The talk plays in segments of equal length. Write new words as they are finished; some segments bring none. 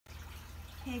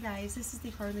Hey guys, this is the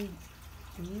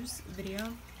Guse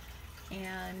video,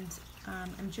 and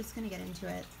I'm just going to get into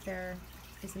it. There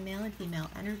is a male and female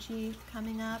energy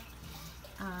coming up.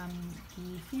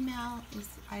 The female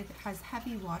has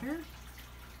heavy water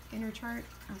in her chart,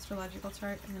 astrological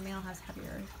chart, and the male has heavy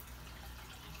earth.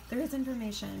 There is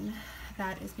information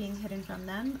that is being hidden from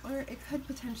them, or it could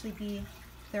potentially be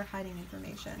they're hiding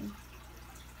information.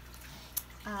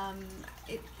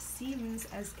 It seems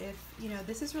as if,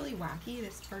 this is really wacky,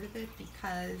 this part of it,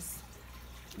 because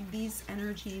these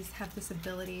energies have this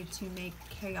ability to make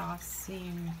chaos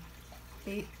seem,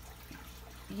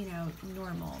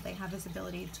 normal. They have this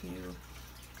ability to,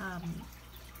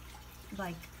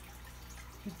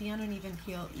 be on an even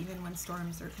keel even when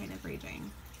storms are kind of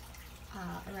raging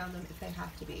around them if they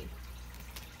have to be.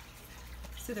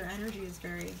 So their energy is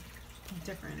very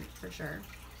different for sure.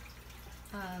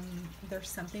 There's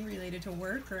something related to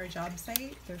work or a job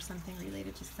site. There's something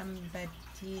related to somebody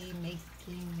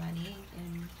making money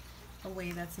in a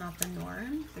way that's not the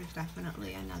norm. There's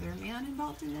definitely another man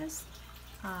involved in this.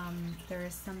 There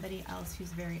is somebody else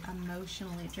who's very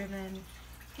emotionally driven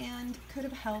and could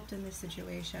have helped in this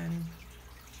situation.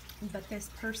 But this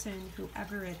person,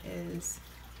 whoever it is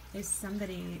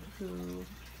somebody who,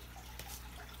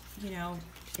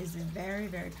 is very,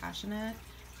 very passionate,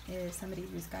 is somebody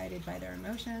who's guided by their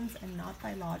emotions and not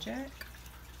by logic.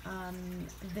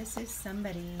 This is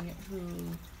somebody who,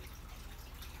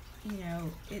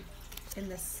 in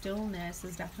the stillness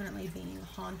is definitely being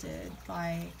haunted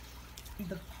by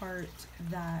the part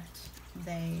that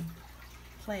they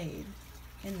played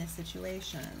in this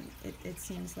situation. It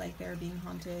seems like they're being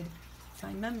haunted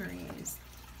by memories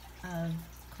of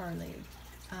Carly.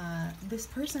 This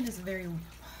person is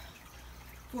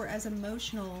for as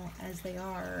emotional as they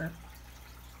are,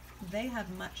 they have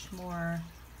much more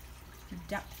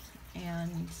depth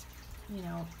and,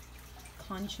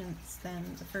 conscience than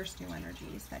the first two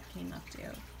energies that came up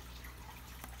to.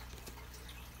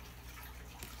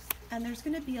 And there's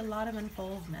going to be a lot of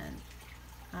unfoldment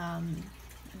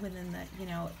within the,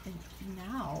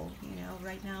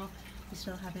 right now we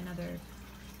still have another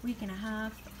week and a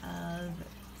half of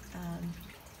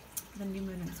the new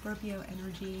moon in Scorpio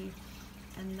energy.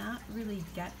 And that really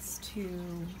gets to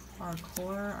our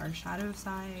core, our shadow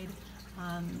side.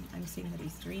 I'm seeing that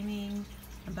he's dreaming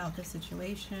about the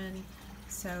situation.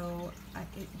 So,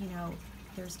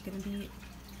 there's going to be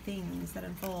things that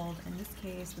unfold, in this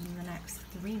case, within the next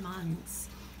 3 months,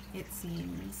 it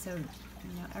seems. So,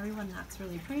 everyone that's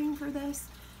really praying for this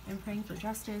and praying for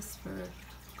justice for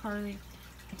Carly,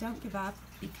 don't give up,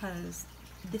 because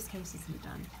this case isn't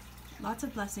done. Lots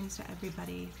of blessings to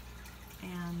everybody,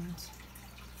 and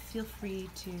feel free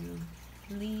to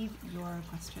leave your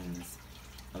questions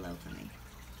below for me.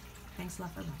 Thanks a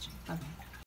lot for watching. Bye-bye.